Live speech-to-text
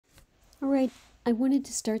All right, I wanted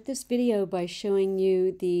to start this video by showing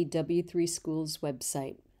you the W3 Schools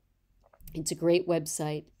website. It's a great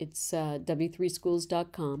website. It's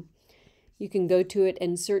w3schools.com. You can go to it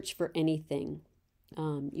and search for anything.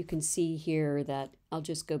 You can see here that I'll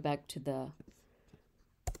just go back to the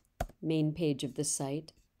main page of the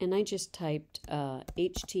site, and I just typed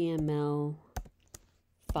HTML5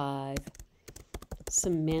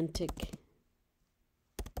 semantic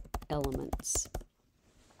elements.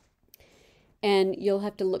 And you'll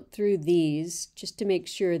have to look through these just to make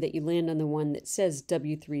sure that you land on the one that says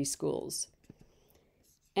W3 Schools.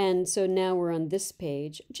 And so now we're on this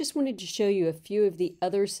page. I just wanted to show you a few of the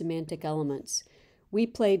other semantic elements. We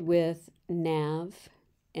played with nav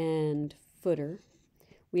and footer.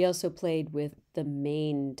 We also played with the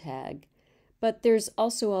main tag. But there's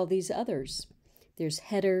also all these others. There's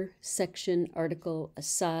header, section, article,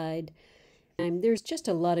 aside. There's just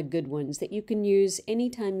a lot of good ones that you can use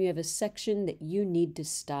anytime you have a section that you need to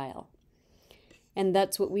style. And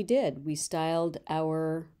that's what we did. We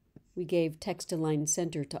gave text-align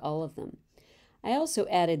center to all of them. I also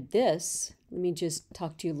added this. Let me just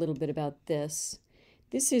talk to you a little bit about this.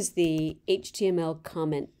 This is the HTML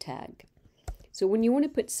comment tag. So when you want to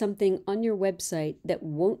put something on your website that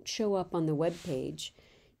won't show up on the web page,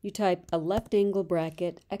 you type a left angle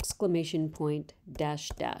bracket, exclamation point, dash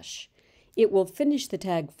dash. It will finish the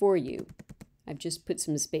tag for you. I've just put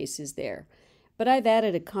some spaces there. But I've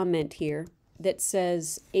added a comment here that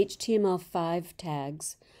says HTML5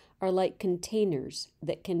 tags are like containers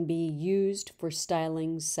that can be used for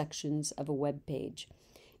styling sections of a web page.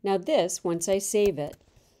 Now this, once I save it,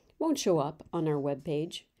 won't show up on our web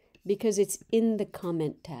page because it's in the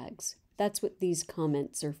comment tags. That's what these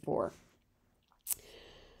comments are for.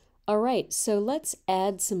 All right, so let's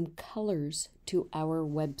add some colors to our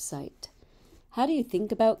website. How do you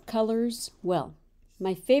think about colors? Well,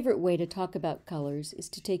 my favorite way to talk about colors is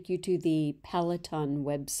to take you to the Peloton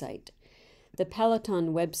website. The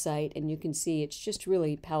Peloton website, and you can see it's just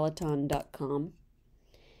really peloton.com.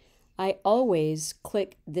 I always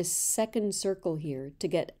click this second circle here to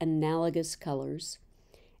get analogous colors,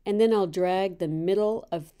 and then I'll drag the middle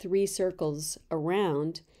of 3 circles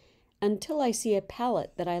around until I see a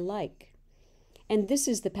palette that I like. And this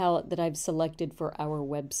is the palette that I've selected for our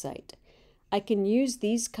website. I can use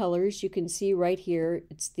these colors. You can see right here,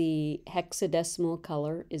 it's the hexadecimal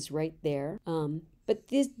color is right there. But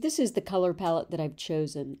this is the color palette that I've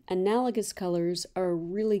chosen. Analogous colors are a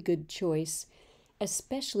really good choice,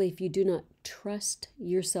 especially if you do not trust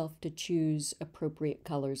yourself to choose appropriate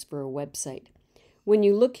colors for a website. When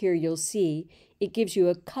you look here, you'll see it gives you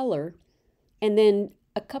a color and then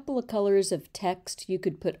a couple of colors of text you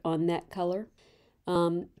could put on that color.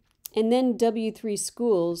 And then W3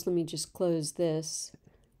 Schools, let me just close this,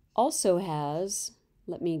 also has,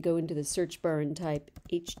 let me go into the search bar and type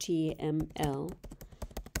HTML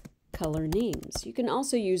color names. You can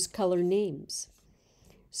also use color names.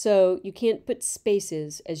 So you can't put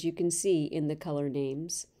spaces, as you can see in the color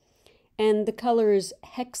names. And the color's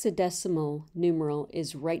hexadecimal numeral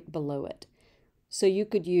is right below it. So you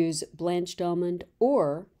could use blanched almond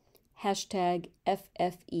or hashtag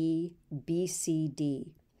FFEBCD.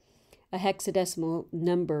 A hexadecimal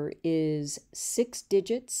number is 6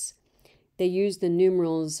 digits. They use the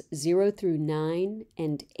numerals 0 through 9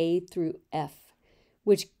 and A through F,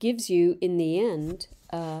 which gives you, in the end,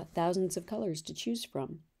 thousands of colors to choose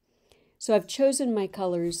from. So I've chosen my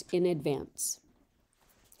colors in advance.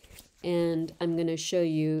 And I'm going to show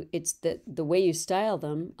you, it's the way you style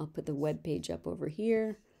them. I'll put the web page up over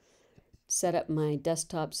here, set up my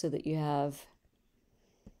desktop so that you have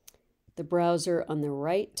the browser on the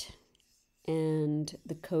right and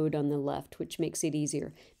the code on the left, which makes it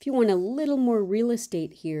easier. If you want a little more real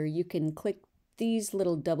estate here, you can click these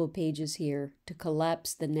little double pages here to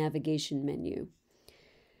collapse the navigation menu.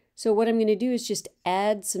 So what I'm going to do is just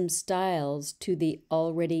add some styles to the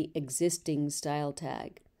already existing style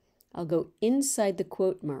tag. I'll go inside the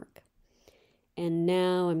quote mark, and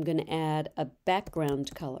now I'm going to add a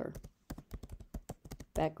background color.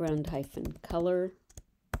 Background hyphen color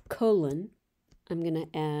colon. I'm going to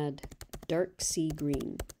add dark sea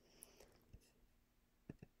green.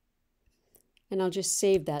 And I'll just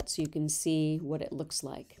save that so you can see what it looks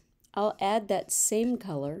like. I'll add that same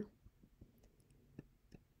color.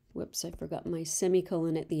 Whoops, I forgot my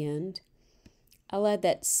semicolon at the end. I'll add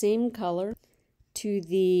that same color to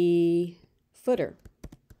the footer.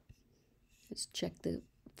 Let's check the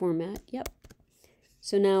format. Yep.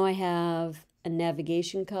 So now I have a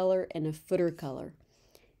navigation color and a footer color.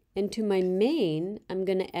 And to my main, I'm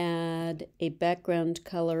going to add a background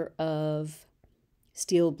color of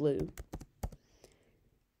steel blue.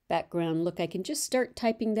 background. Look, I can just start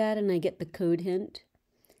typing that and I get the code hint.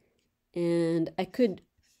 And I could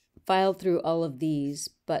file through all of these,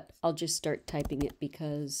 but I'll just start typing it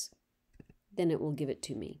because then it will give it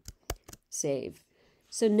to me. Save.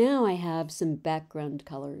 So now I have some background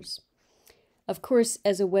colors. Of course,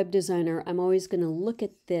 as a web designer, I'm always going to look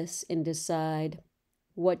at this and decide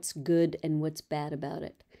what's good and what's bad about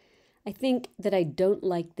it. I think that I don't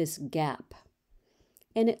like this gap.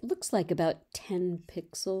 And it looks like about 10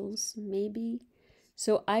 pixels, maybe.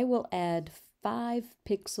 So I will add 5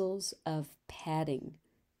 pixels of padding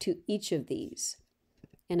to each of these.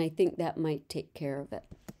 And I think that might take care of it.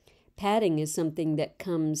 Padding is something that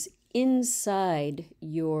comes inside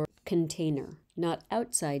your container, not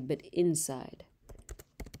outside, but inside.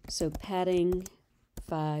 So padding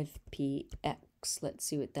 5px. Let's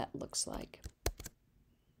see what that looks like.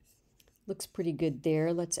 Looks pretty good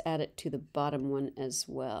there. Let's add it to the bottom one as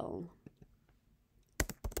well.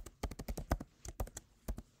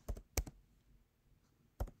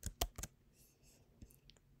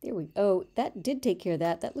 There we go. Oh, that did take care of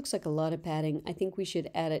that. That looks like a lot of padding. I think we should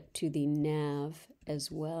add it to the nav as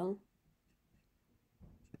well.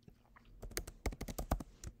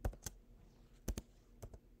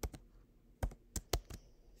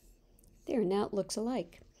 There, now it looks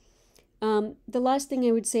alike. The last thing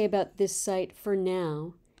I would say about this site for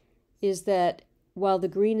now is that while the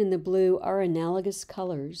green and the blue are analogous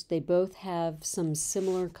colors, they both have some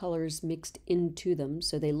similar colors mixed into them,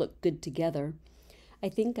 so they look good together. I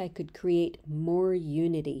think I could create more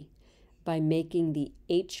unity by making the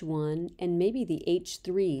H1 and maybe the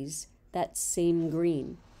H3s that same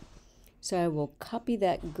green. So I will copy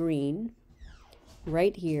that green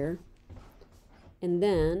right here, and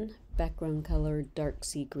then background color dark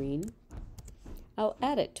sea green. I'll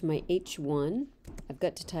add it to my H1. I've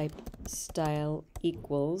got to type style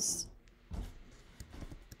equals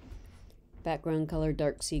background color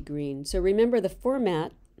dark sea green. So remember, the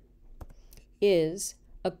format is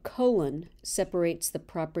a colon separates the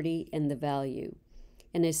property and the value,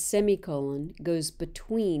 and a semicolon goes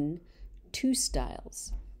between two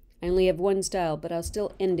styles. I only have one style, but I'll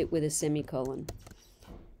still end it with a semicolon.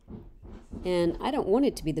 And I don't want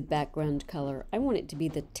it to be the background color. I want it to be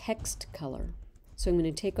the text color. So I'm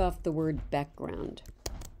going to take off the word background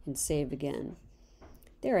and save again.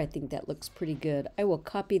 There, I think that looks pretty good. I will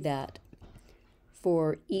copy that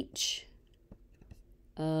for each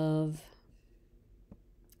of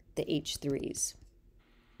the H3s.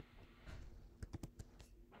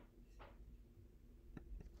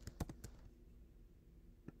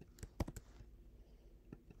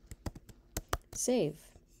 Save.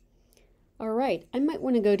 All right, I might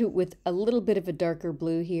want to go to it with a little bit of a darker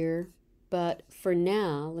blue here, but for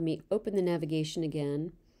now, let me open the navigation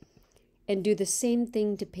again and do the same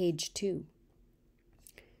thing to page 2.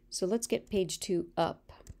 So let's get page 2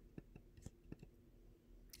 up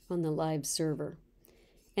on the live server.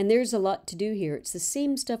 And there's a lot to do here. It's the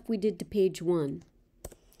same stuff we did to page 1.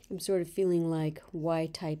 I'm sort of feeling like, why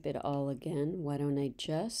type it all again? Why don't I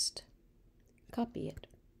just copy it?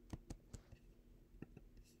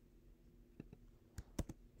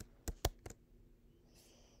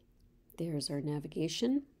 There's our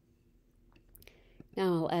navigation. Now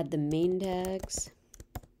I'll add the main tags.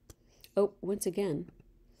 Oh, once again,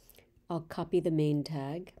 I'll copy the main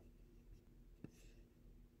tag.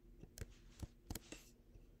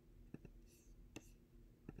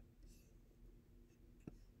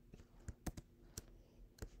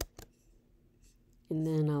 And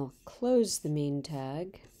then I'll close the main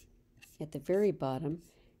tag at the very bottom.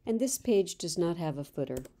 And this page does not have a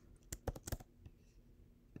footer.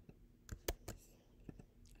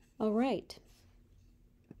 All right.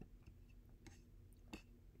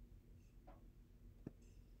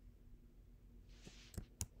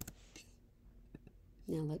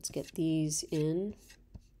 Now let's get these in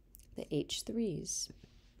the H3s.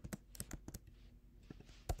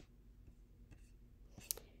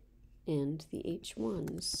 And the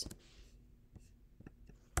H1s.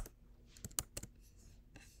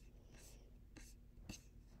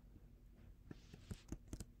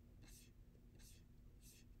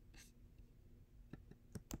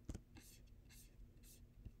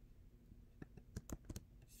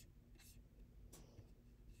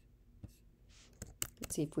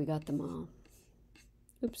 Let's see if we got them all.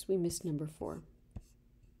 Oops, we missed number 4.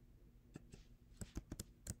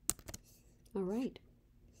 All right.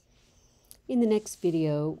 In the next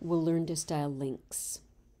video, we'll learn to style links.